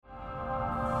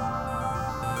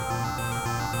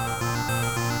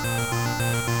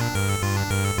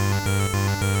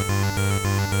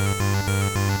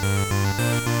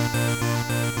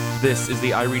This is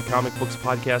the I Read Comic Books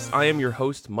podcast. I am your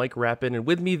host, Mike Rappin, and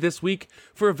with me this week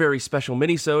for a very special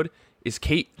mini-sode is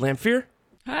Kate Lamphere.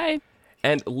 Hi.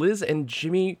 And Liz and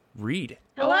Jimmy Reed.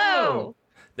 Hello.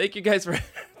 Thank you guys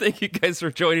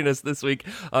for joining us this week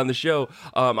on the show.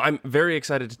 I'm very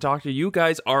excited to talk to you. You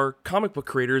guys are comic book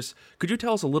creators. Could you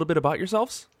tell us a little bit about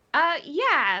yourselves?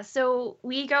 Yeah, so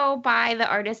we go by the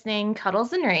artist name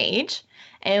Cuddles and Rage,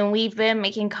 and we've been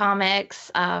making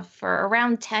comics for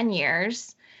around 10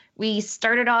 years. We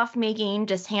started off making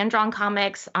just hand-drawn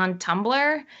comics on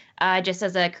Tumblr, just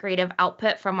as a creative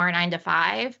output from our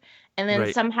 9-to-5. And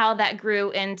then somehow that grew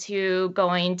into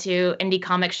going to indie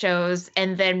comic shows,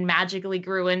 and then magically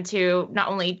grew into not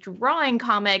only drawing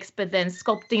comics, but then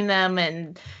sculpting them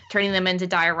and turning them into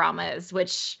dioramas,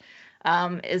 which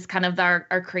is kind of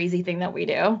our crazy thing that we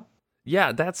do.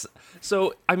 Yeah, that's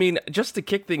so. I mean, just to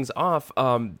kick things off,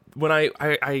 when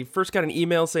I first got an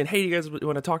email saying, "Hey, you guys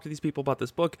want to talk to these people about this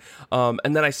book?"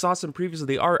 And then I saw some previews of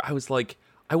the art, I was like,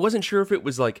 I wasn't sure if it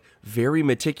was like very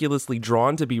meticulously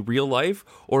drawn to be real life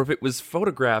or if it was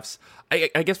photographs.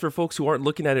 I guess for folks who aren't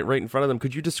looking at it right in front of them,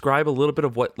 could you describe a little bit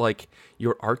of what like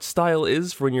your art style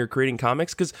is for when you're creating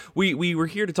comics? Because we were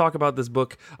here to talk about this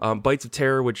book, Bites of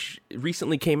Terror, which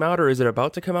recently came out, or is it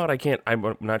about to come out?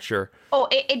 I'm not sure. Oh,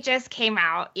 it just came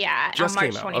out. Yeah, just on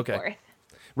March came out. 24th. Okay.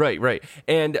 Right.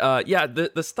 And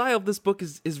the style of this book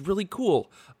is really cool.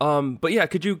 But yeah,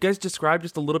 could you guys describe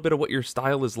just a little bit of what your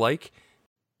style is like?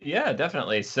 Yeah,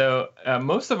 definitely. So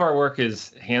most of our work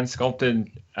is hand sculpted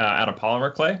out of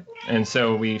polymer clay. And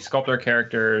so we sculpt our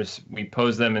characters, we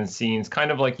pose them in scenes,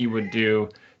 kind of like you would do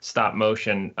stop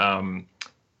motion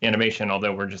animation,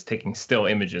 although we're just taking still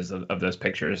images of those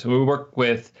pictures. So we work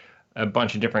with a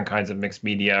bunch of different kinds of mixed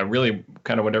media, really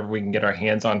kind of whatever we can get our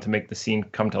hands on to make the scene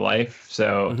come to life.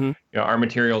 So you know, our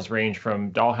materials range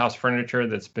from dollhouse furniture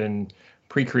that's been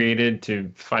pre-created to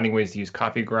finding ways to use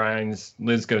coffee grinds.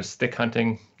 Liz goes stick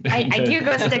hunting. I do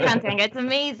go stick hunting. It's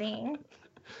amazing.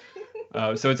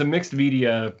 So it's a mixed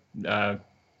media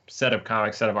set of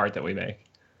art that we make.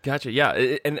 Gotcha. Yeah,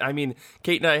 and I mean,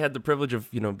 Kate and I had the privilege of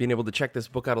being able to check this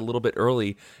book out a little bit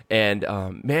early, and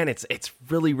man, it's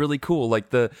really really cool. Like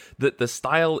the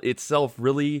style itself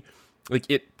really. Like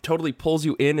it totally pulls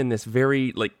you in this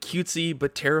very like cutesy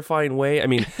but terrifying way. I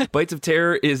mean, Bites of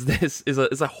Terror is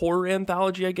a horror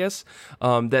anthology, I guess.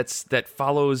 That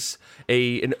follows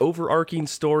an overarching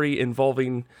story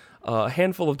involving a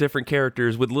handful of different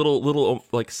characters with little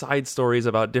like side stories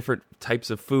about different types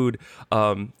of food.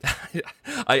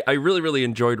 I really really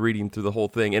enjoyed reading through the whole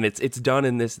thing, and it's done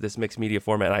in this mixed media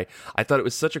format. I thought it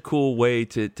was such a cool way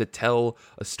to tell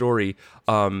a story,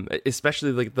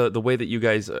 especially like the way that you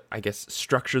guys I guess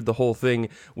structured the whole thing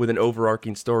with an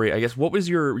overarching story. I guess what was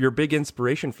your big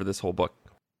inspiration for this whole book?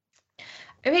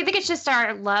 I think it's just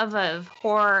our love of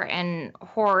horror and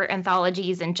horror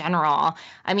anthologies in general.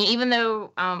 I mean, even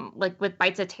though, like with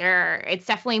Bites of Terror, it's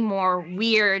definitely more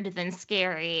weird than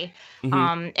scary.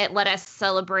 It let us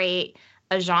celebrate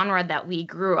a genre that we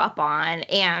grew up on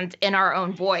and in our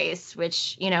own voice,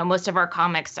 which, most of our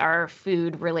comics are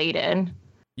food related.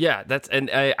 Yeah,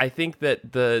 I think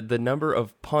that the number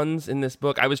of puns in this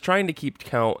book, I was trying to keep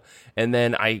count, and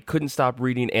then I couldn't stop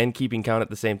reading and keeping count at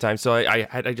the same time. So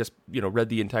I just read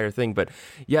the entire thing. But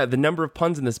yeah, the number of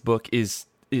puns in this book is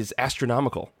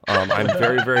astronomical. I'm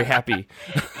very very happy.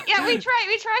 Yeah, we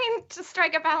try to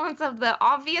strike a balance of the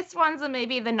obvious ones and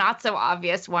maybe the not so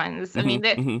obvious ones. I mean,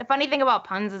 the funny thing about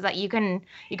puns is that you can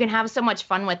have so much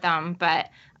fun with them, but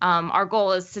our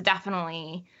goal is to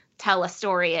definitely tell a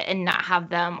story and not have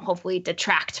them hopefully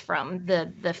detract from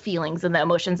the feelings and the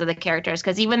emotions of the characters.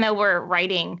 Because even though we're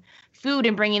writing food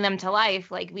and bringing them to life,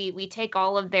 like we take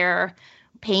all of their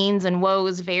pains and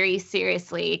woes very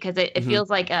seriously, because it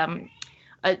feels like a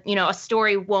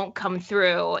story won't come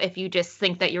through if you just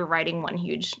think that you're writing one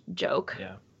huge joke.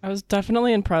 Yeah. I was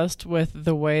definitely impressed with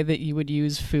the way that you would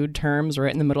use food terms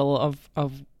right in the middle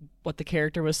of what the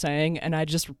character was saying, and I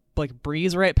just like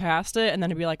breeze right past it, and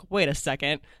then I'd be like, wait a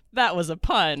second, that was a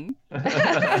pun.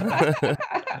 It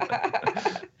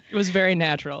was very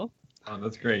natural. Oh,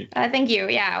 that's great. Thank you.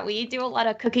 Yeah, we do a lot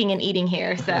of cooking and eating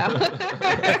here, so.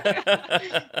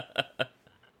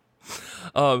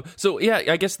 So yeah,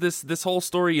 I guess this whole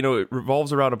story, it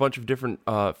revolves around a bunch of different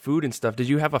food and stuff. Did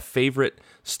you have a favorite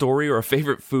story or a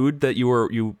favorite food that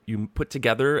you put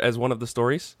together as one of the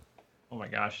stories? Oh my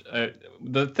gosh.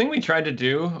 The thing we tried to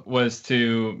do was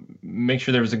to make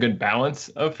sure there was a good balance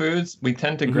of foods. We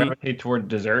tend to gravitate toward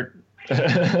dessert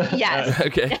Yes.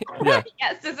 Okay. Yeah.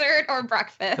 Yes, dessert or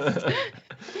breakfast.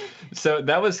 So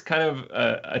that was kind of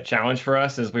a challenge for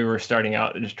us as we were starting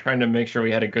out, just trying to make sure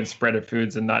we had a good spread of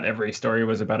foods and not every story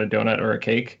was about a donut or a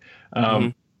cake.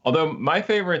 Although my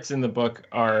favorites in the book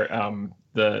are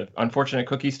the Unfortunate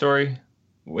Cookie story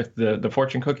with the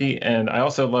fortune cookie, and I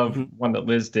also love one that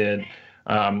Liz did.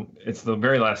 It's the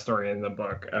very last story in the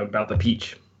book about the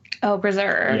peach. Oh,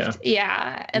 preserved.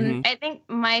 Yeah. And I think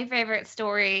my favorite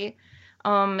story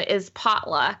is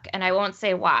Potluck, and I won't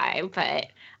say why, but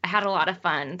I had a lot of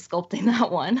fun sculpting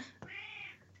that one.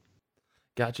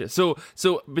 Gotcha. So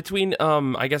between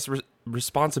I guess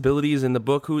responsibilities in the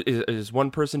book, who is one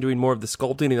person doing more of the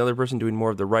sculpting and the other person doing more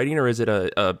of the writing, or is it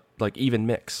a like even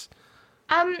mix?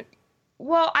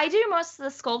 Well, I do most of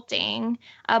the sculpting,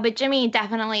 but Jimmy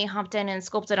definitely hopped in and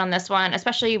sculpted on this one,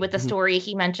 especially with the story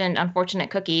he mentioned,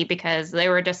 Unfortunate Cookie, because they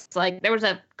were just like, there was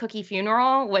a cookie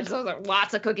funeral, which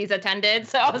lots of cookies attended.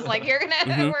 So I was like, we're going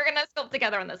to sculpt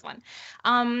together on this one.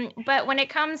 But when it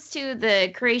comes to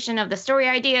the creation of the story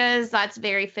ideas, that's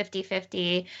very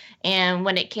 50-50. And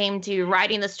when it came to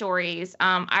writing the stories,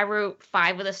 I wrote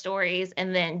 5 of the stories,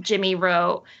 and then Jimmy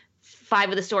wrote 5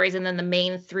 of the stories, and then the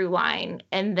main through line.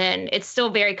 And then it's still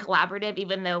very collaborative,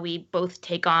 even though we both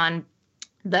take on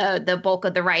the bulk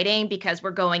of the writing, because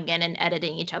we're going in and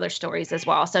editing each other's stories as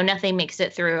well. So nothing makes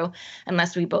it through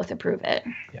unless we both approve it.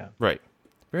 Yeah. Right.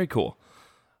 Very cool.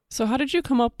 So how did you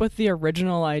come up with the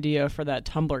original idea for that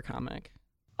Tumblr comic?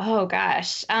 Oh,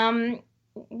 gosh.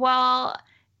 Well,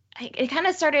 it kind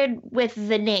of started with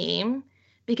the name,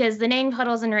 because the name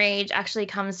Puddles and Rage actually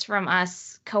comes from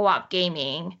us co-op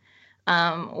gaming,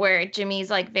 where Jimmy's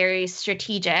like very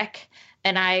strategic,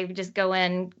 and I just go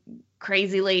in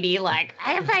crazy lady, like,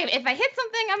 if I hit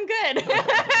something, I'm good.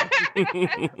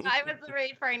 I was the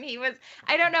rage part, and he was,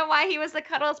 I don't know why he was the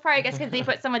Cuddles part, I guess because he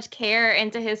put so much care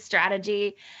into his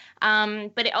strategy.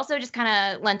 But it also just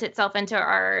kind of lent itself into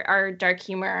our dark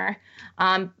humor.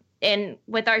 And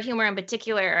with our humor in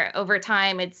particular, over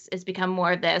time, it's become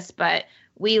more of this, but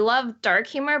we love dark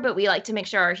humor, but we like to make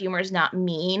sure our humor is not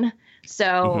mean.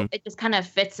 So it just kind of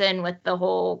fits in with the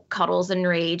whole Cuddles and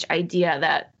Rage idea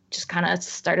that just kind of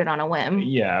started on a whim.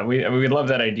 Yeah, we love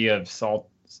that idea of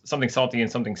something salty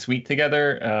and something sweet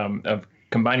together, of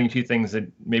combining two things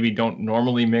that maybe don't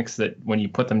normally mix, that when you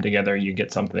put them together, you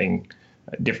get something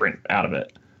different out of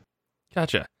it.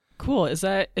 Gotcha. Cool. Is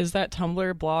that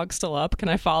Tumblr blog still up? Can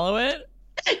I follow it?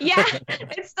 Yeah,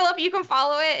 it's still up. You can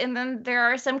follow it. And then there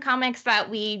are some comics that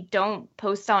we don't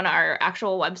post on our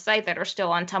actual website that are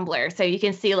still on Tumblr. So you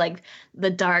can see like the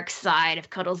dark side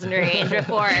of Cuddles and Rage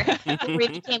before we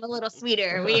became a little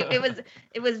sweeter.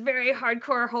 It was very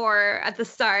hardcore horror at the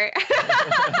start,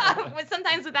 but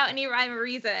sometimes without any rhyme or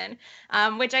reason,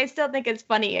 which I still think is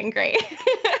funny and great.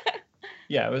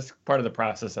 Yeah, it was part of the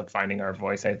process of finding our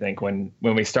voice. I think when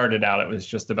we started out, it was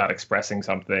just about expressing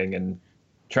something and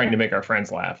trying to make our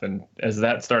friends laugh. And as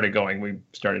that started going, we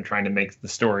started trying to make the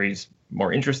stories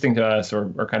more interesting to us, or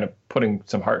kind of putting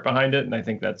some heart behind it. And I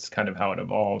think that's kind of how it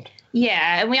evolved.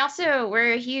 Yeah. And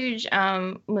we're huge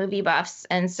movie buffs.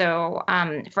 And so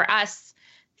for us,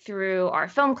 through our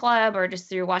film club or just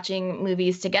through watching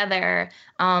movies together,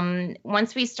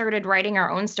 once we started writing our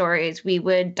own stories, we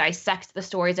would dissect the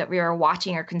stories that we were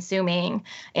watching or consuming.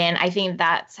 And I think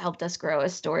that's helped us grow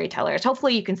as storytellers.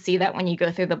 Hopefully you can see that when you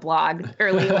go through the blog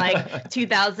early, like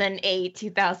 2008,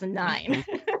 2009.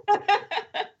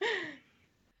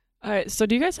 All right. So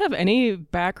do you guys have any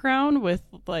background with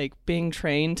like being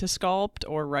trained to sculpt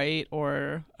or write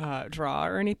or draw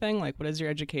or anything? Like, what is your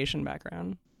education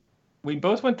background? We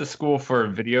both went to school for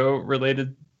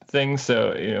video-related things,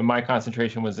 so my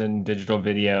concentration was in digital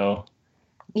video.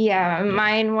 Yeah,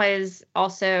 mine was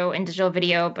also in digital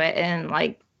video, but in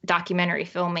like documentary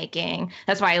filmmaking.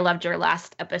 That's why I loved your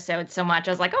last episode so much.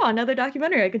 I was like, oh, another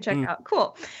documentary I can check out.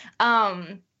 Cool.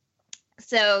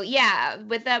 So yeah,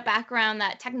 with that background,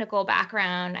 that technical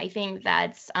background, I think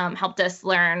that's helped us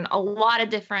learn a lot of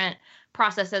different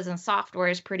processes and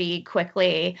softwares pretty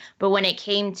quickly. But when it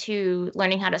came to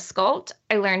learning how to sculpt,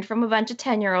 I learned from a bunch of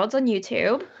 10-year-olds on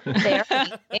YouTube. They're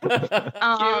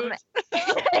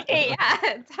yeah,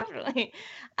 definitely.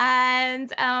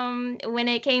 And when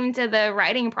it came to the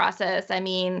writing process, I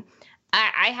mean,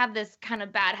 I have this kind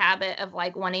of bad habit of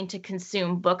like wanting to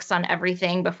consume books on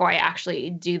everything before I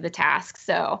actually do the task.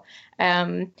 So,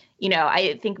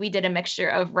 I think we did a mixture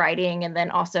of writing and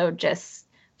then also just,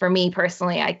 for me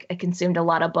personally, I consumed a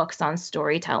lot of books on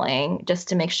storytelling just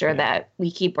to make sure that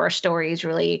we keep our stories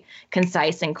really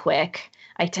concise and quick.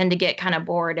 I tend to get kind of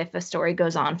bored if a story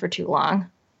goes on for too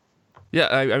long. Yeah,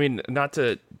 I mean, not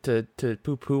to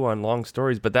poo-poo on long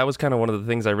stories, but that was kind of one of the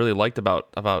things I really liked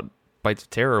about Bites of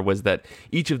Terror was that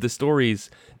each of the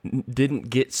stories didn't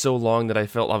get so long that I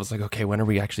felt I was like, okay, when are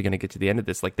we actually going to get to the end of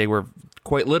this? Like they were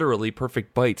quite literally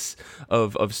perfect bites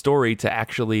of story to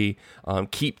actually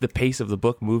keep the pace of the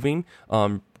book moving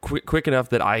quick enough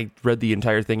that I read the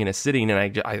entire thing in a sitting,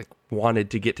 and I wanted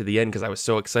to get to the end because I was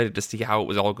so excited to see how it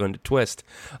was all going to twist.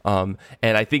 And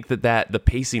I think that the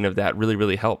pacing of that really,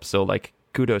 really helped. So like,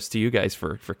 kudos to you guys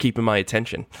for keeping my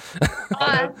attention.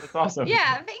 That's awesome.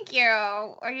 Yeah, thank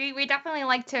you. We definitely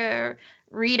like to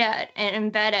read in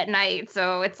bed at night,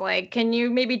 so it's like, can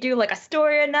you maybe do like a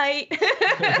story a night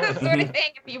sort of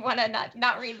thing if you want to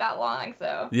not read that long?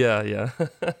 So yeah.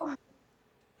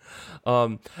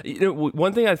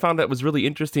 One thing I found that was really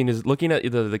interesting is looking at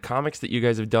the comics that you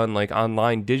guys have done like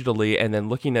online digitally, and then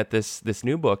looking at this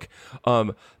new book.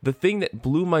 The thing that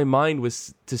blew my mind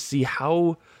was to see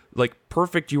how like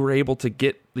perfect you were able to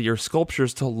get your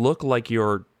sculptures to look like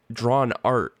your drawn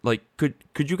art. Like,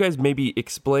 could you guys maybe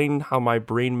explain how my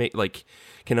brain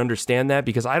can understand that?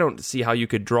 Because I don't see how you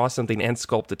could draw something and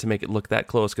sculpt it to make it look that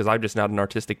close, because I'm just not an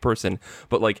artistic person.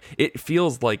 But like, it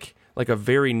feels like a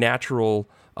very natural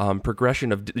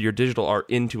progression of your digital art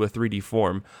into a 3D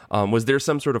form. Was there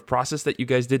some sort of process that you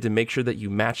guys did to make sure that you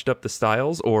matched up the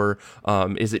styles, or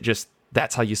is it just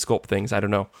that's how you sculpt things? I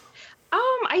don't know.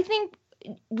 I think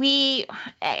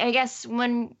I guess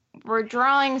when we're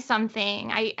drawing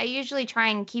something, I usually try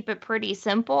and keep it pretty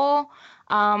simple,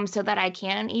 so that I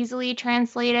can easily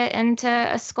translate it into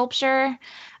a sculpture.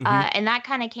 And that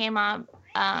kind of came up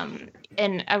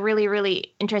in a really,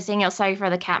 really interesting. Sorry for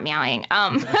the cat meowing.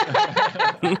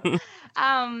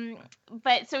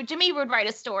 But so Jimmy would write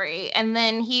a story, and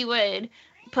then he would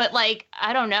put like,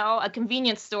 I don't know, a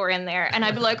convenience store in there, and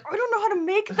I'd be like, I don't know how to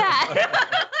make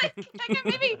that. Like, I can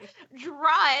maybe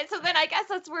draw it. So then I guess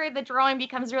that's where the drawing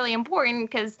becomes really important,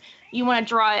 because you want to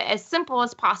draw it as simple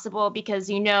as possible because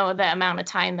you know the amount of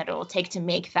time that it will take to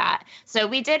make that. So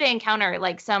we did encounter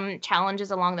like some challenges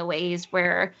along the ways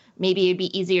where maybe it'd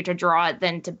be easier to draw it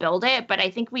than to build it, but I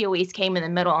think we always came in the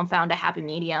middle and found a happy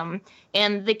medium.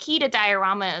 And the key to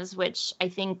dioramas, which I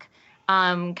think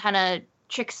kind of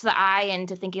tricks the eye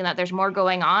into thinking that there's more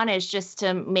going on, is just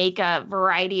to make a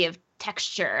variety of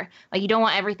texture. Like, you don't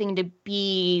want everything to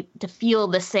feel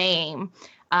the same.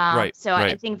 Right.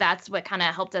 I think that's what kind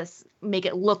of helped us make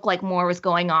it look like more was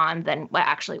going on than what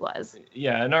actually was.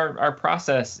 Yeah, and our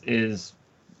process is,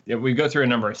 we go through a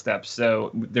number of steps.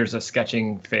 So there's a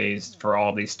sketching phase for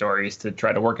all these stories to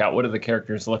try to work out what do the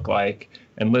characters look like.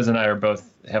 And Liz and I are both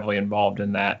heavily involved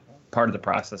in that part of the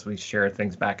process. We share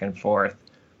things back and forth.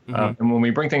 And when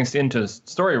we bring things into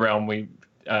Story Realm, we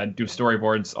do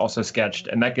storyboards also sketched,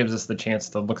 and that gives us the chance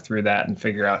to look through that and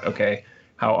figure out, okay,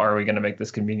 how are we going to make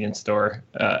this convenience store?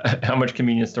 How much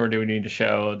convenience store do we need to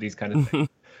show? These kind of things.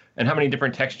 And how many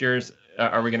different textures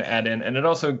are we going to add in? And it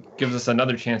also gives us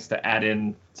another chance to add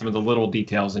in some of the little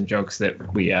details and jokes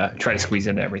that we try to squeeze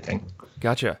into everything.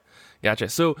 Gotcha.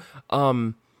 So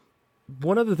one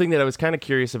other thing that I was kind of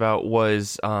curious about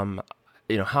was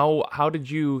how did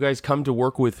you guys come to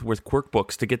work with Quirk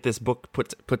Books to get this book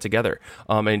put together?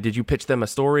 And did you pitch them a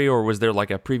story, or was there like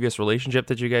a previous relationship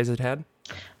that you guys had?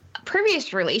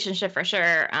 Previous relationship for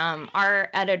sure. Our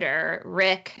editor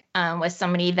Rick was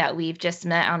somebody that we've just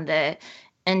met on the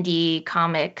indie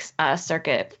comics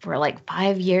circuit for like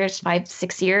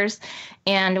 6 years.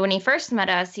 And when he first met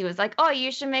us, he was like, "Oh,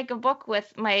 you should make a book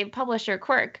with my publisher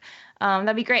Quirk.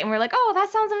 That'd be great." And we're like, "Oh,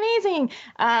 that sounds amazing."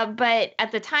 But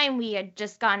at the time, we had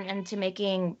just gotten into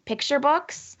making picture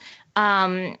books.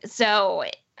 So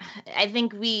I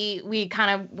think we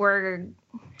kind of were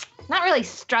not really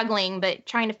struggling, but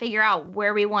trying to figure out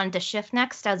where we wanted to shift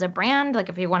next as a brand. Like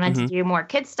if we wanted to do more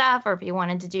kid stuff, or if we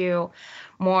wanted to do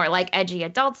more like edgy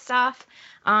adult stuff.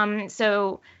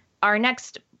 So our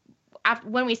next,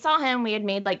 when we saw him, we had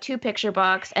made like 2 picture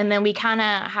books, and then we kind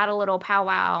of had a little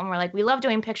powwow, and we're like, we love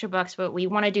doing picture books, but we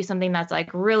want to do something that's like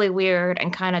really weird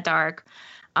and kind of dark.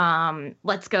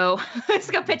 Let's go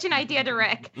pitch an idea to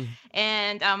Rick.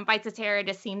 And Bites of Terror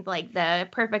just seemed like the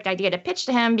perfect idea to pitch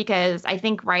to him, because I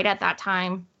think right at that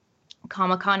time,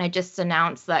 Comic-Con had just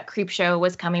announced that Creepshow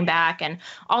was coming back, and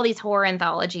all these horror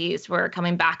anthologies were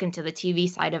coming back into the TV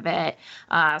side of it.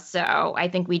 So I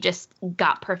think we just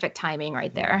got perfect timing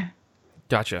right there.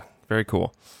 Gotcha. Very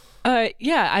cool.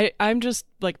 I'm just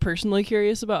like personally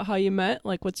curious about how you met.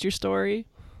 Like, what's your story?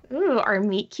 Ooh, our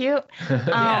meet cute.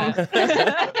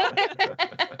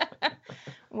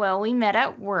 Well, we met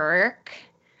at work,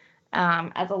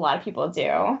 as a lot of people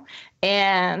do.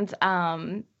 And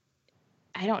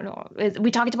I don't know. We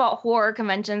talked about horror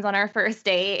conventions on our first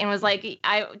date and was like,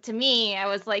 I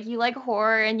was like, you like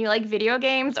horror and you like video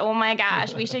games? Oh my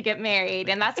gosh, we should get married.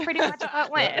 And that's pretty much how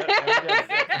it went.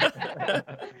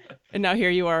 And now here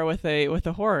you are with a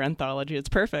horror anthology. It's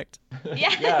perfect.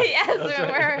 Yes,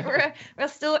 we're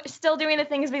still doing the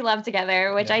things we love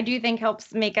together, which I do think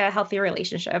helps make a healthy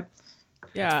relationship.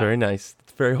 Yeah. It's very nice.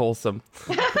 It's very wholesome.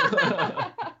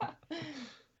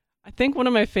 I think one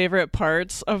of my favorite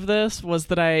parts of this was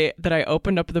that I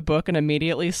opened up the book and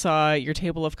immediately saw your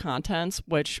table of contents,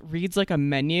 which reads like a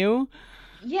menu.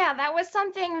 Yeah, that was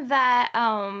something that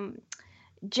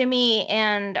Jimmy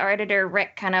and our editor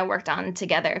Rick kind of worked on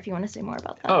together. If you want to say more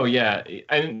about that. Oh yeah,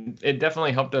 and it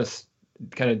definitely helped us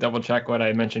kind of double check what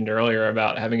I mentioned earlier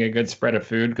about having a good spread of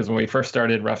food, because when we first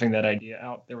started roughing that idea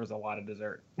out, there was a lot of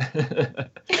dessert.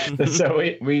 So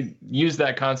we used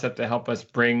that concept to help us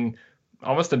bring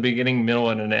almost a beginning, middle,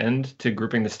 and an end to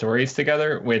grouping the stories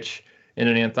together, which in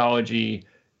an anthology,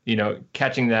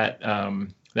 catching that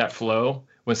that flow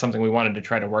was something we wanted to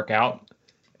try to work out.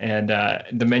 And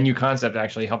the menu concept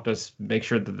actually helped us make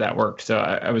sure that worked. So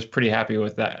I was pretty happy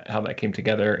with that, how that came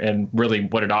together, and really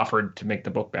what it offered to make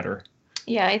the book better.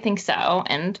 Yeah, I think so.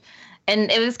 And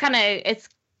it's kind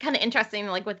of interesting,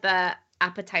 like with the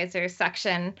appetizer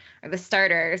section or the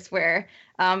starters, where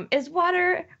is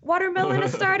watermelon a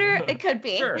starter? It could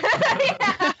be. Sure.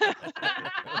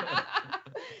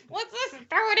 Let's just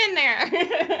throw it in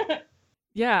there.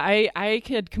 Yeah, I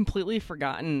had completely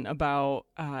forgotten about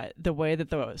the way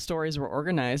that the stories were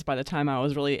organized by the time I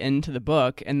was really into the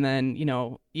book. And then,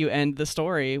 you end the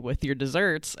story with your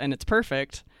desserts and it's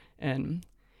perfect. And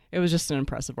it was just an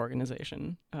impressive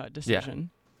organization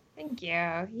decision. Yeah. Thank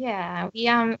you. Yeah, we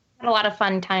had a lot of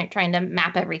fun trying to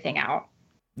map everything out.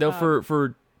 No,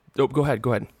 go ahead.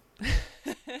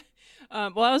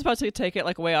 Well, I was about to take it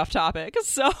like way off topic,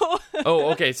 so.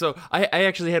 Oh, okay. So I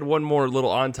actually had one more little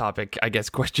on topic, I guess,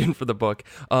 question for the book.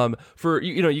 For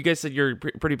you guys said you're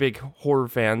pretty big horror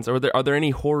fans. Are there any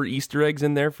horror Easter eggs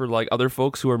in there for like other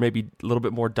folks who are maybe a little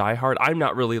bit more diehard? I'm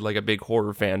not really like a big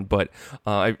horror fan, but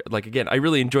I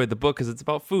really enjoyed the book because it's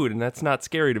about food and that's not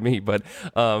scary to me. But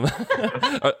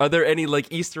are there any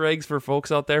like Easter eggs for folks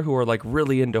out there who are like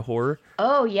really into horror?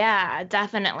 Oh yeah,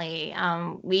 definitely.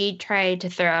 We try to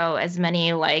throw as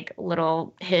many like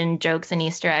little hidden jokes and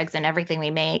Easter eggs in everything we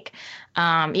make.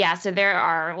 So there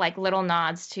are like little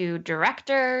nods to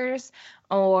directors,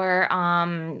 or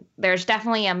there's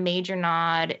definitely a major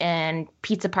nod in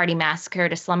Pizza Party Massacre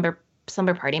to Slumber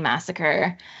Party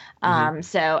Massacre.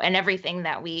 So in everything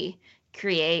that we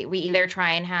create, we either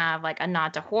try and have like a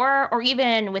nod to horror, or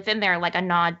even within there like a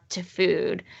nod to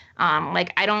food.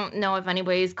 Like I don't know if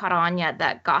anybody's caught on yet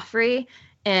that Goffrey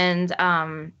and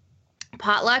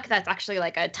potluck, that's actually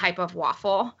like a type of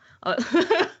waffle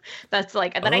that's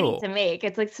like that I need to make.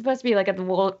 It's like supposed to be like the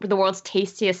world's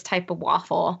tastiest type of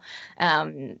waffle.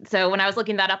 So when I was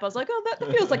looking that up, I was like, oh,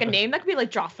 that feels like a name. That could be like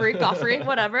Goffrey,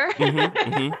 whatever.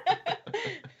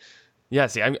 Yeah,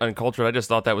 see, I'm uncultured. I just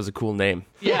thought that was a cool name.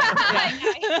 Yeah.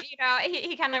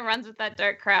 He kind of runs with that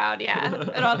dark crowd. Yeah,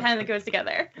 it all kind of goes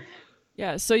together.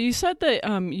 Yeah, so you said that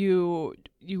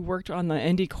you worked on the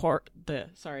indie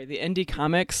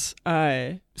comics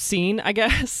scene, I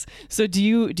guess. So do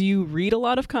you read a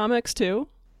lot of comics too?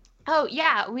 Oh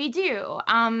yeah, we do.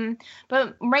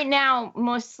 But right now,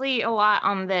 mostly a lot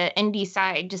on the indie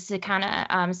side, just to kind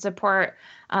of support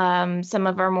some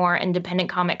of our more independent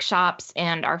comic shops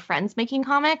and our friends making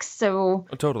comics. So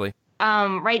totally.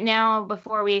 Right now,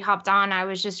 before we hopped on, I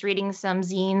was just reading some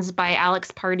zines by Alex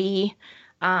Pardee.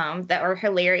 That were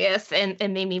hilarious and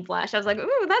made me blush. I was like,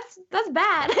 ooh, that's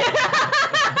bad.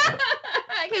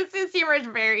 Because his humor is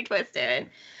very twisted.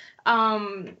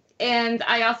 And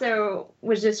I also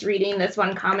was just reading this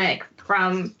one comic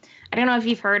from, I don't know if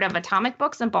you've heard of Atomic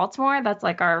Books in Baltimore. That's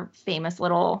like our famous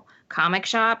little comic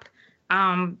shop.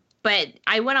 But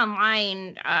I went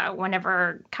online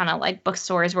whenever kind of like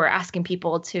bookstores were asking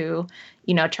people to,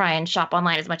 try and shop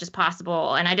online as much as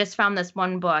possible. And I just found this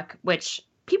one book, which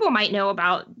people might know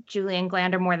about Julian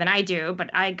Glander more than I do, but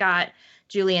I got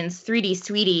Julian's 3D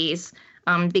Sweeties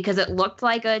because it looked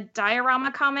like a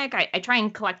diorama comic. I try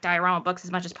and collect diorama books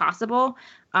as much as possible.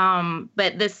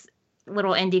 But this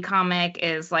little indie comic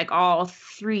is like all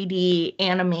 3D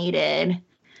animated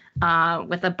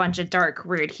with a bunch of dark,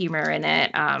 weird humor in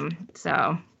it.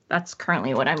 So that's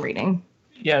currently what I'm reading.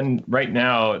 Yeah, and right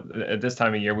now, at this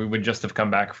time of year, we would just have come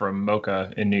back from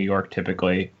MoCA in New York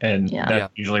typically. And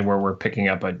that's usually where we're picking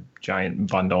up a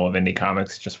giant bundle of indie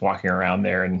comics, just walking around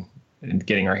there and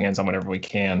getting our hands on whatever we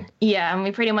can. Yeah, and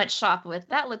we pretty much shop with,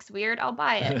 that looks weird, I'll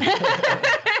buy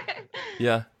it.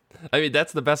 Yeah. I mean,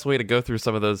 that's the best way to go through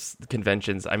some of those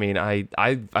conventions. I mean,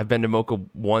 I've been to MoCA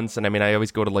once, and I mean, I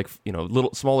always go to like, you know,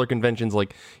 little smaller conventions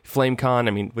like FlameCon.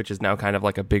 I mean, which is now kind of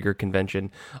like a bigger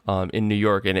convention in New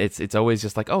York, and it's always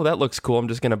just like, oh, that looks cool. I'm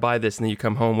just gonna buy this, and then you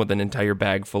come home with an entire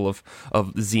bag full of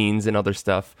zines and other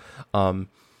stuff.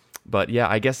 But yeah,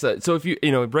 I guess so. If you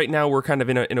know, right now we're kind of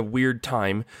in a weird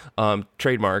time,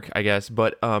 trademark, I guess.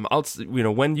 But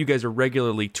when you guys are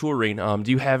regularly touring,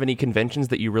 do you have any conventions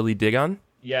that you really dig on?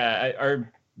 Yeah,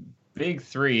 our big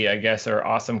three, I guess, are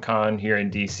Awesome Con here in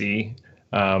DC,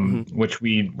 which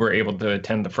we were able to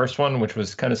attend the first one, which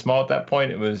was kind of small at that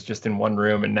point. It was just in one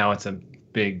room, and now it's a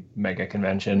big mega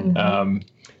convention.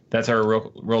 That's our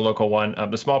real local one.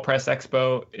 The Small Press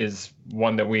Expo is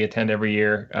one that we attend every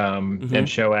year and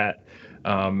show at.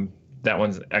 That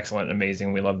one's excellent and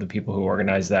amazing. We love the people who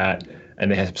organize that, and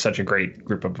they have such a great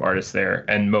group of artists there.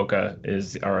 And MoCA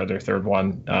is our other third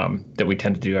one that we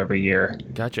tend to do every year.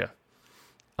 Gotcha.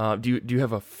 Do you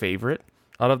have a favorite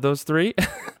out of those three?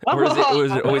 Or is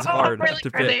it always hard to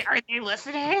pick? Are they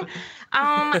listening?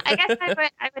 I guess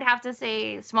I would have to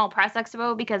say Small Press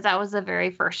Expo, because that was the very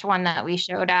first one that we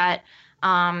showed at.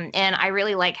 And I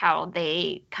really like how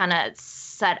they kind of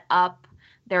set up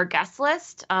their guest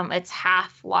list. It's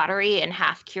half lottery and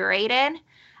half curated.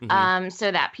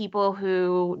 So that people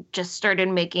who just started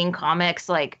making comics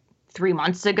like 3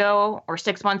 months ago or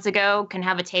 6 months ago can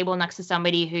have a table next to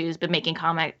somebody who's been making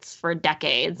comics for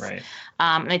decades. Right.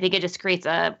 And I think it just creates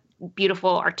a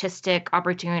beautiful artistic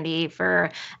opportunity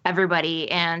for everybody.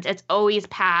 And it's always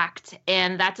packed.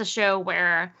 And that's a show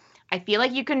where I feel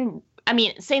like you can, I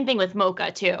mean, same thing with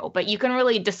MoCA too, but you can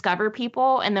really discover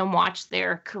people and then watch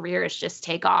their careers just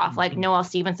take off. Like Noelle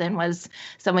Stevenson was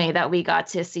somebody that we got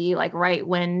to see like right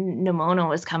when Nimona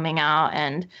was coming out.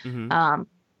 And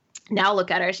now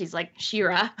look at her, she's like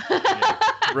She-Ra.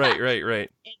 Right.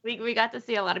 We got to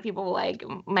see a lot of people like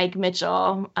Mike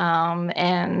Mitchell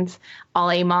and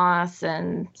Ollie Moss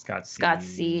and Scott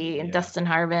C and Dustin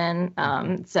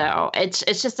Harvin. So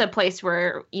it's just a place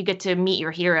where you get to meet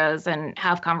your heroes and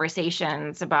have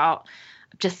conversations about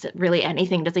just really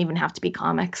anything. It doesn't even have to be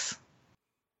comics.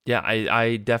 Yeah,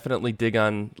 I definitely dig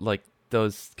on like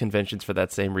those conventions for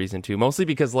that same reason too, mostly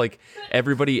because like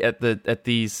everybody at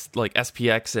these like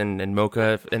SPX and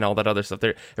MoCA and all that other stuff,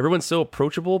 everyone's so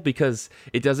approachable because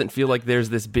it doesn't feel like there's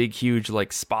this big huge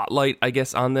like spotlight, I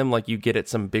guess, on them like you get at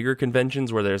some bigger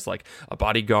conventions where there's like a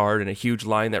bodyguard and a huge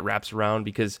line that wraps around.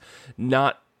 Because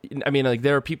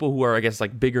there are people who are, I guess,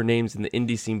 like bigger names in the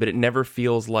indie scene, but it never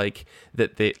feels like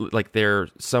that they're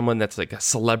someone that's like a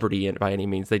celebrity by any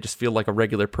means. They just feel like a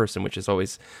regular person, which is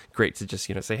always great to just,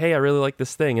 say, hey, I really like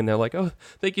this thing. And they're like, oh,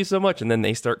 thank you so much. And then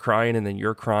they start crying and then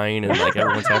you're crying and like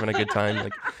everyone's having a good time.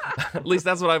 Like, at least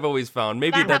that's what I've always found.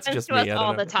 Maybe that's just me. I don't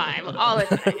all know. the time.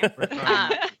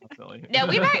 No,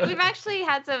 we've actually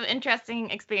had some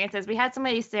interesting experiences. We had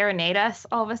somebody serenade us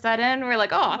all of a sudden. We're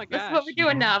like, oh this is what we're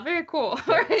doing now. Very cool.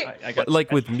 I got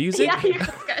like with music. Yeah, you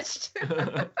got sketched.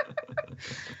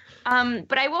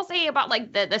 But I will say about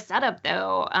like the setup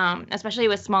though, especially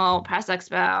with Small Press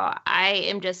Expo, I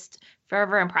am just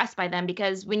forever impressed by them,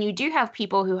 because when you do have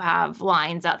people who have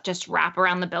lines that just wrap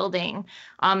around the building,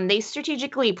 they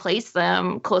strategically place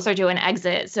them closer to an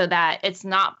exit so that it's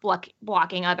not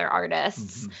blocking other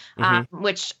artists,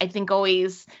 which I think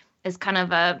always is kind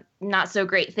of a not so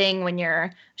great thing when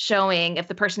you're showing. If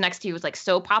the person next to you is like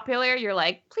so popular, you're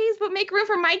like, please, but make room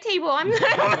for my table. I'm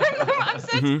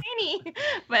so tiny.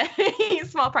 But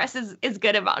Small Press is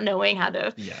good about knowing how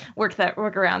to work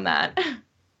around that.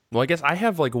 Well, I guess I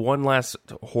have like one last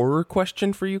horror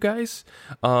question for you guys.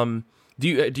 Do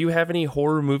you have any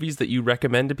horror movies that you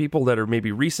recommend to people that are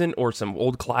maybe recent, or some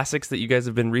old classics that you guys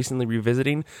have been recently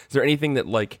revisiting? Is there anything that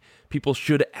like people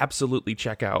should absolutely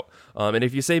check out? And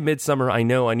if you say Midsummer, I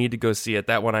know I need to go see it.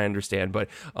 That one I understand. But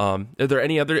are there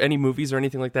any movies or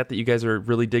anything like that you guys are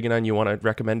really digging on you want to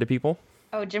recommend to people?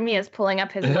 Oh, Jimmy is pulling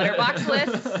up his Letterboxd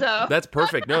list. So that's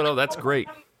perfect. No, that's great.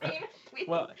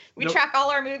 We track all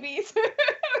our movies.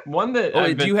 One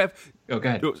that do you have? Oh, go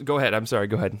ahead. Go ahead. I'm sorry.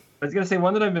 Go ahead. I was going to say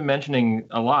one that I've been mentioning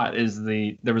a lot is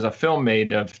there was a film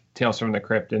made of Tales from the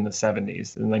Crypt in the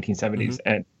 1970s,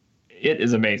 and it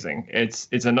is amazing.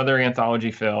 It's another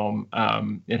anthology film.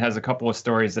 It has a couple of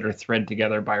stories that are threaded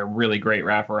together by a really great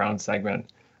wraparound segment.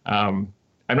 I'm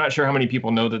not sure how many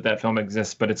people know that film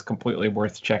exists, but it's completely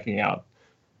worth checking out.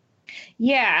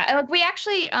 Yeah, we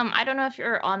actually, I don't know if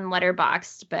you're on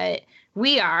Letterboxd, but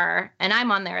we are, and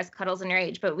I'm on there as Cuddles and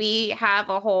Rage, but we have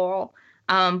a whole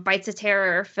Bites of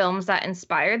Terror films that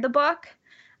inspired the book.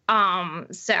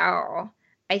 So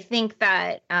I think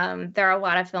that there are a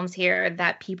lot of films here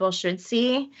that people should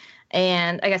see.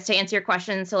 And I guess to answer your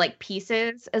question, so like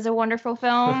Pieces is a wonderful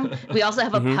film. We also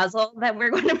have a puzzle that we're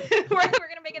going to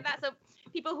make it that. So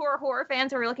people who are horror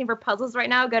fans who are looking for puzzles right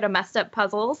now, go to Messed Up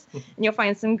Puzzles, and you'll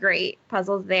find some great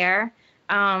puzzles there.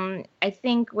 I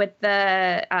think with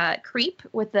the Creep,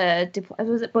 with the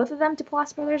was it both of them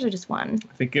Duplass brothers or just one?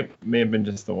 I think it may have been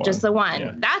just the one. Just the one.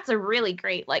 Yeah. That's a really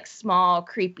great, like, small,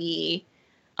 creepy,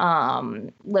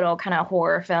 little kind of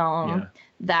horror film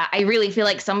that I really feel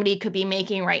like somebody could be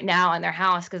making right now in their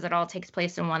house because it all takes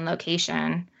place in one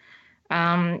location.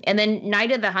 And then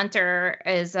Night of the Hunter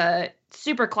is a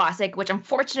super classic, which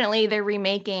unfortunately they're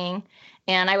remaking.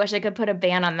 And I wish I could put a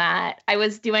ban on that. I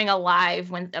was doing a live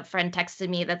when a friend texted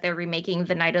me that they're remaking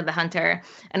The Night of the Hunter.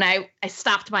 And I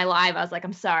stopped my live. I was like,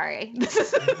 I'm sorry. This is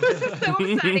so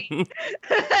upsetting.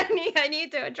 I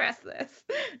need to address this.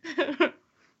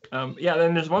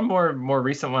 Then there's one more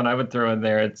recent one I would throw in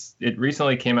there. It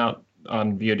recently came out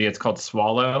on VOD. It's called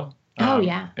Swallow.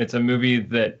 Yeah. It's a movie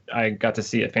that I got to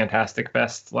see at Fantastic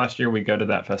Fest last year. We go to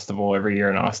that festival every year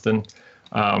in Austin.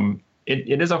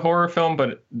 It is a horror film,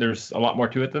 but there's a lot more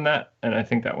to it than that. And I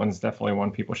think that one's definitely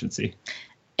one people should see.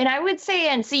 And I would say,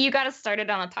 and see, you got us started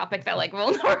on a topic that like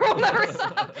we'll never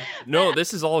stop. No,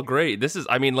 this is all great. This is,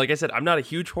 I mean, like I said, I'm not a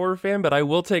huge horror fan, but I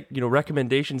will take,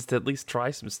 recommendations to at least try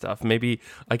some stuff. Maybe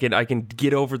I can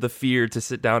get over the fear to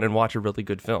sit down and watch a really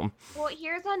good film. Well,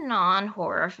 here's a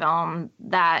non-horror film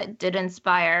that did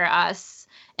inspire us,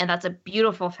 and that's a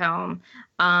beautiful film.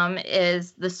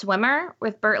 Is The Swimmer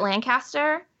with Burt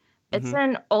Lancaster. It's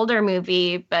an older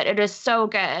movie, but it is so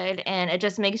good, and it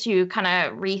just makes you kind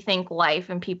of rethink life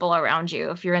and people around you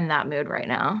if you're in that mood right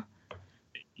now.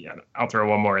 Yeah, I'll throw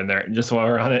one more in there just while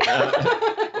we're on it.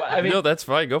 No, that's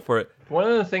fine. Go for it. One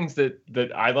of the things that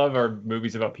I love are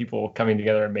movies about people coming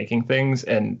together and making things,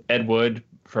 and Ed Wood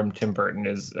from Tim Burton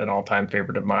is an all-time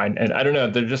favorite of mine. And I don't know,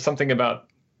 there's just something about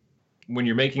when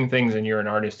you're making things and you're an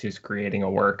artist who's creating a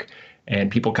work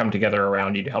and people come together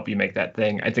around you to help you make that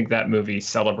thing. I think that movie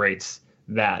celebrates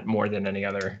that more than any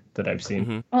other that I've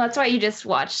seen. Well, that's why you just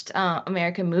watched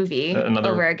American Movie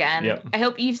over again. Yep. I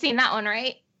hope you've seen that one,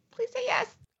 right? Please say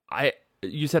yes.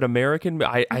 You said American?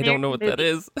 I don't know what that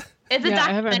is. It's a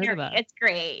I haven't heard documentary. of that. It's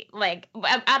great. Like,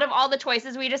 out of all the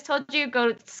choices we just told you,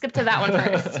 go skip to that one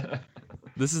first.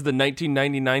 This is the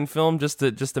 1999 film, just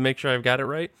to make sure I've got it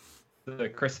right. The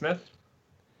Chris Smith?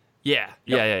 Yeah.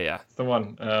 It's the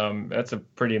one. That's a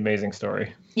pretty amazing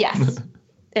story. Yes.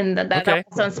 And that Okay.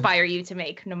 also inspire you to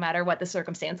make, no matter what the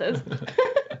circumstances.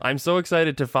 I'm so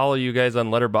excited to follow you guys on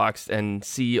Letterboxd and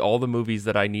see all the movies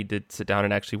that I need to sit down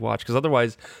and actually watch. Because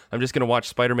otherwise, I'm just going to watch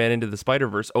Spider-Man Into the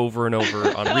Spider-Verse over and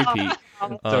over on repeat.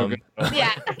 So good.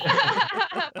 Yeah.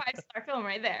 5-star film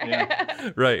right there. Yeah.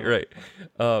 Right.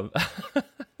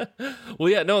 Well,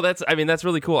 yeah, no, that's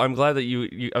really cool. I'm glad that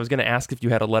you I was going to ask if you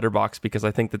had a letterbox because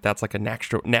I think that's like a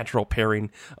natural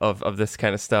pairing of this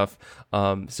kind of stuff.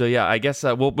 So yeah, I guess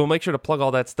we'll make sure to plug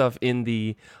all that stuff in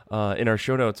the in our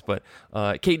show notes. But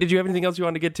Kate, did you have anything else you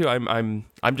wanted to get to?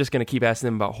 I'm just going to keep asking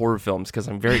them about horror films because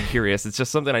I'm very curious. It's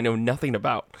just something I know nothing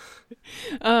about.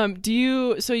 So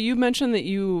you mentioned that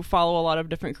you follow a lot of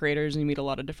different creators and you meet a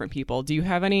lot of different people. Do you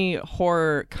have any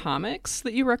horror comics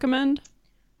that you recommend?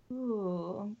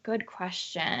 Ooh, good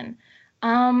question.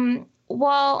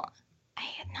 Well,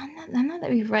 none that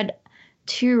we've read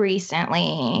too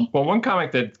recently. Well, one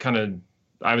comic that kind of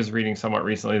I was reading somewhat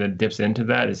recently that dips into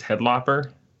that is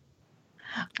Headlopper.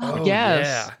 Oh,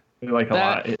 yes. I like a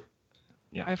lot.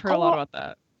 I've heard a lot about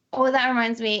that. Oh, that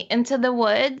reminds me. Into the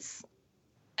Woods.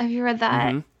 Have you read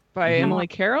that? By Emily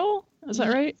Carroll? Is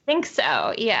that right? I think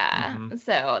so, yeah.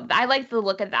 So I like the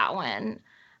look of that one.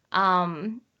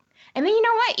 And then you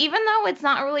know what? Even though it's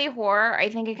not really horror, I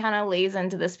think it kind of lays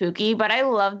into the spooky. But I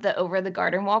love the Over the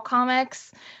Garden Wall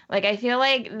comics. Like, I feel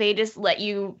like they just let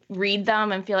you read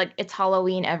them and feel like it's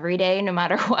Halloween every day, no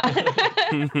matter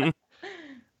what.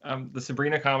 The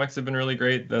Sabrina comics have been really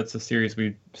great. That's a series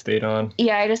we stayed on.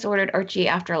 Yeah, I just ordered Archie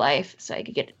Afterlife so I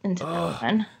could get into that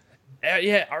one.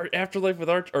 Yeah, Afterlife with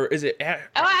Archie, or is it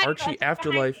Archie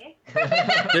Afterlife?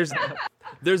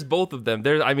 There's both of them.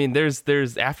 There's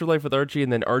Afterlife with Archie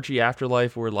and then Archie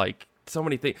Afterlife, where like so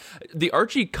many things. The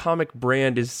Archie comic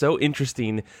brand is so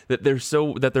interesting that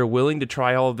they're willing to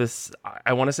try all of this.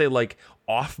 I want to say like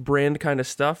off-brand kind of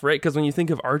stuff, right? Because when you think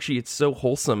of Archie, it's so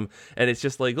wholesome, and it's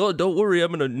just like, oh, don't worry,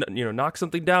 I'm gonna knock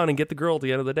something down and get the girl at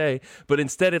the end of the day. But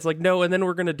instead, it's like, no, and then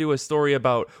we're gonna do a story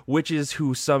about witches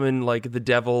who summon like the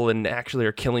devil and actually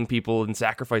are killing people and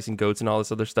sacrificing goats and all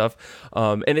this other stuff.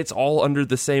 And it's all under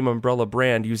the same umbrella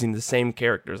brand, using the same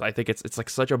characters. I think it's like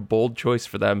such a bold choice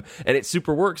for them, and it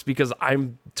super works because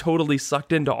I'm totally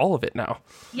sucked into all of it now.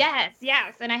 Yes,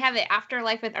 and I have it.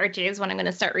 Afterlife with Archie is when I'm going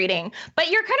to start reading. But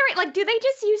you're kind of right. Like, do they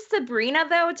just use Sabrina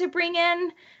though to bring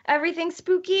in everything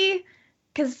spooky?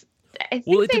 Because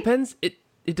it depends.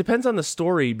 It depends on the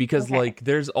story, because like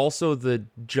there's also the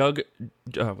Jughead,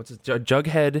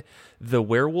 the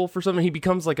werewolf or something. He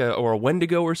becomes like a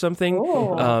Wendigo or something.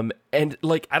 Oh. And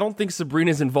like I don't think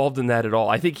Sabrina's involved in that at all.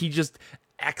 I think he just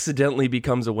accidentally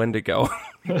becomes a Wendigo.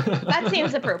 That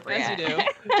seems appropriate. As you do.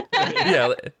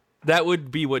 Yeah, that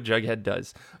would be what Jughead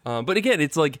does. But again,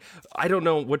 it's like, I don't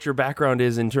know what your background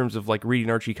is in terms of like reading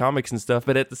Archie comics and stuff,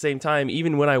 but at the same time,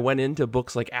 even when I went into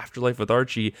books like Afterlife with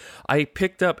Archie, I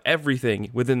picked up everything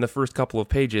within the first couple of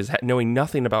pages, knowing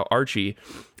nothing about Archie.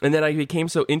 And then I became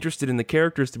so interested in the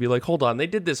characters to be like, hold on, they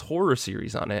did this horror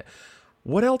series on it.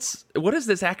 What else? What is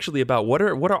this actually about? What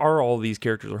are all these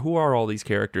characters, or who are all these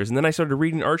characters? And then I started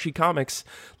reading Archie comics.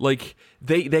 Like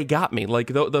they got me. Like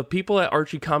the people at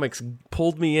Archie Comics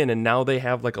pulled me in, and now they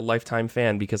have like a lifetime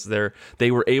fan because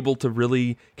they were able to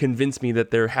really convince me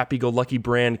that their happy-go-lucky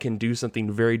brand can do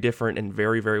something very different and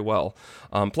very, very well.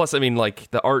 Plus, I mean, like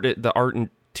the art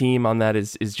and team on that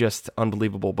is just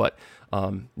unbelievable. But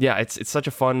yeah, it's such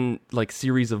a fun like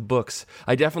series of books.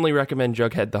 I definitely recommend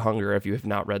Jughead the Hunger if you have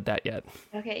not read that yet.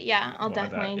 Okay, yeah, I'll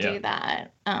definitely do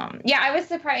that. Yeah, I was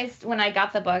surprised when I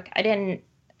got the book. I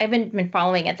haven't been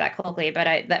following it that closely, but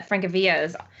that Francavilla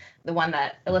is the one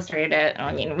that illustrated it.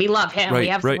 I mean, we love him. We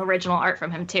have some original art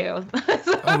from him too.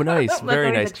 Oh, nice,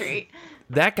 very nice. A treat.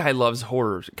 That guy loves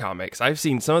horror comics. I've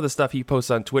seen some of the stuff he posts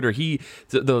on Twitter.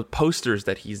 The posters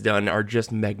that he's done are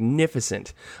just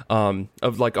magnificent.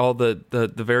 Of like all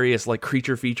the various like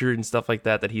creature features and stuff like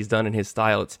that he's done in his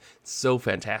style. It's so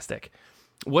fantastic.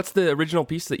 What's the original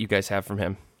piece that you guys have from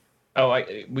him? Oh,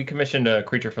 we commissioned a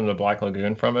Creature from the Black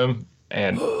Lagoon from him,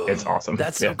 and it's awesome.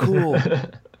 That's so cool.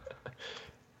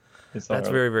 That's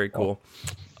very, very cool.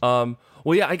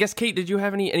 Well, yeah, I guess, Kate, did you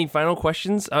have any final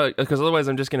questions? Because otherwise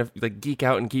I'm just going to like geek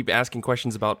out and keep asking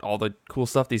questions about all the cool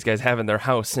stuff these guys have in their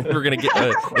house. And we're going to get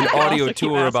an audio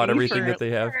tour about everything that they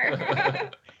have.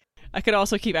 I could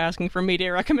also keep asking for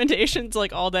media recommendations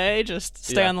like all day. Just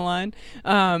stay on the line.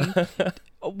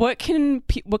 What can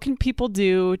people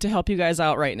do to help you guys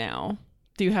out right now?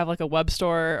 Do you have like a web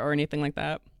store or anything like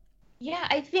that? Yeah,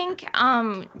 I think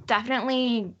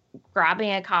definitely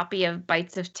grabbing a copy of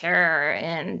Bites of Terror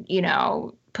and,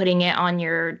 putting it on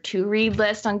your to-read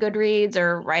list on Goodreads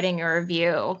or writing a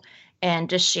review and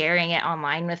just sharing it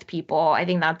online with people. I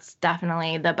think that's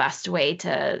definitely the best way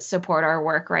to support our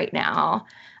work right now,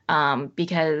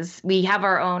 because we have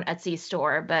our own Etsy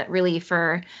store, but really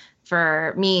for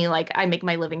me, like I make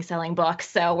my living selling books.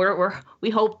 So we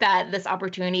hope that this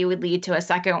opportunity would lead to a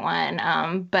second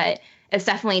one. But it's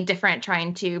definitely different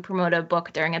trying to promote a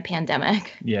book during a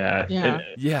pandemic. Yeah.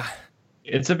 Yeah.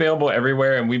 It's available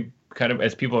everywhere. And we kind of,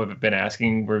 as people have been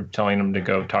asking, we're telling them to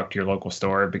go talk to your local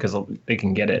store because they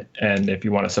can get it. And if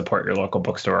you want to support your local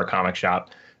bookstore or comic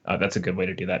shop, that's a good way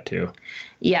to do that too.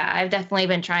 Yeah, I've definitely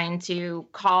been trying to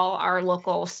call our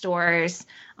local stores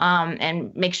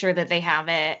and make sure that they have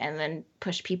it, and then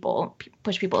push people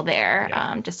there,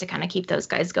 just to kind of keep those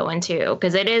guys going too.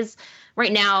 Because it is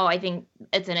right now, I think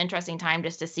it's an interesting time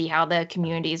just to see how the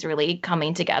community is really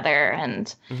coming together.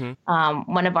 And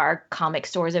one of our comic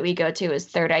stores that we go to is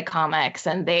Third Eye Comics,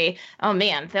 and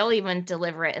they'll even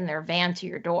deliver it in their van to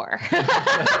your door.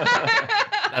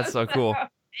 That's so cool.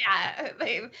 Yeah,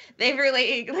 they've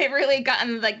really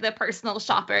gotten like the personal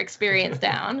shopper experience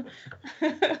down.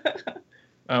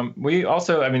 We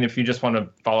also, if you just want to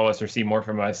follow us or see more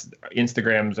from us,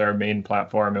 Instagram's our main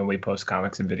platform, and we post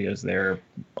comics and videos there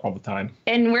all the time.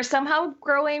 And we're somehow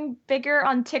growing bigger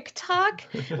on TikTok,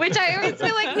 which I always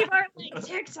feel like people are like,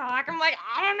 TikTok. I'm like,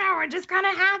 I don't know, it just kind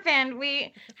of happened.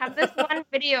 We have this one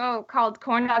video called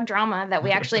Corn Dog Drama that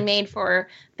we actually made for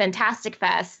Fantastic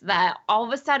Fest that all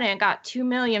of a sudden it got 2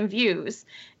 million views.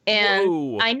 And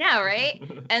whoa. I know, right?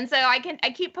 And so I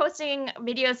keep posting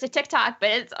videos to TikTok,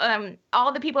 but it's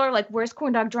all the people are like, "Where's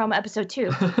Corn Dog Drama episode 2?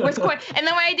 Where's Corn?" And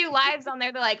then when I do lives on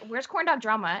there, they're like, "Where's Corn Dog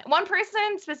Drama?" One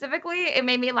person specifically, it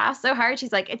made me laugh so hard.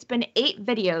 She's like, "It's been 8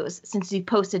 videos since you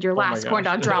posted your last Corn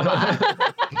Dog Drama."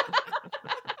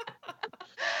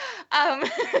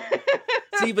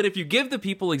 See, but if you give the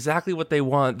people exactly what they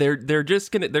want, they're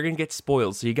gonna get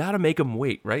spoiled. So you got to make them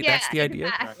wait, right? Yeah, that's the idea.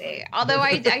 Exactly. Although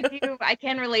I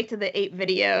can relate to the 8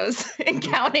 videos and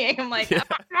counting. I'm like, I'm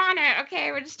on it.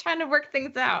 Okay, we're just trying to work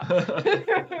things out.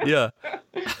 Yeah.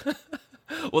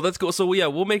 Well, that's cool. So yeah,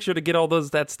 we'll make sure to get all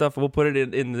that stuff. We'll put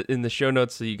it in the show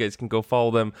notes so you guys can go follow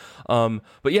them.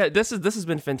 But yeah, this has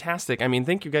been fantastic. I mean,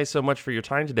 thank you guys so much for your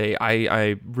time today.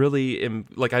 I really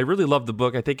love the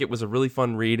book. I think it was a really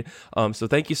fun read. So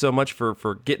thank you so much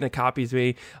for getting a copy to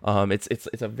me.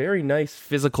 It's a very nice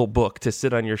physical book to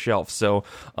sit on your shelf. So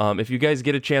if you guys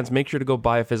get a chance, make sure to go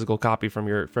buy a physical copy from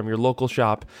your local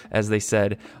shop, as they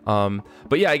said.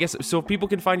 But yeah, I guess so. If people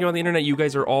can find you on the internet, you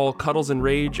guys are all Cuddles and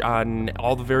Rage on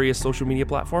all the various social media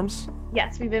platforms?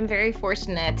 Yes, we've been very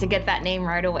fortunate to get that name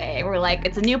right away. We're like,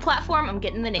 it's a new platform, I'm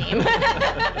getting the name.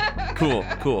 Cool.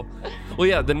 Well,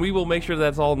 yeah, then we will make sure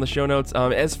that's all in the show notes.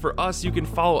 As for us, you can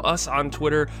follow us on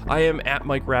Twitter. I am at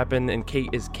Mike Rappin, and Kate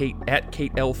is at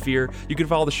Kate L. Fear. You can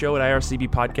follow the show at IRCB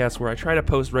Podcast, where I try to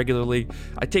post regularly.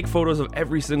 I take photos of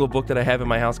every single book that I have in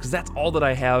my house, because that's all that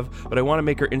I have, but I want to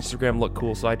make our Instagram look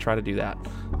cool, so I try to do that.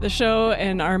 The show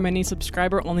and our many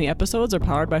subscriber-only episodes are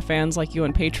powered by fans like you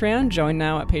on Patreon. Join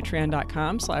now at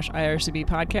patreon.com/IRCB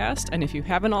podcast. And if you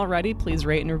haven't already, please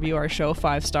rate and review our show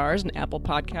 5 stars on Apple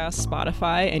Podcasts,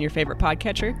 Spotify, and your favorite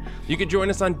podcatcher. You can join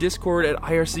us on Discord at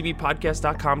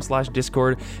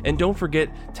ircbpodcast.com/Discord. And don't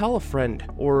forget, tell a friend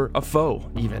or a foe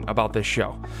even about this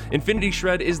show. Infinity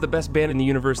Shred is the best band in the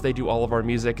universe. They do all of our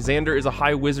music. Xander is a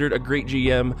high wizard, a great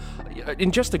GM,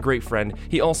 and just a great friend.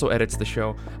 He also edits the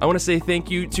show. I want to say thank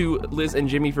you to Liz and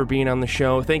Jimmy for being on the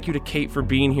show. Thank you to Kate for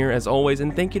being here as always,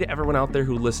 and thank you to everyone out there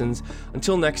who listens.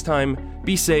 Until next time,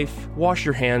 be safe, wash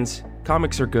your hands,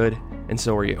 comics are good, and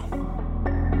so are you.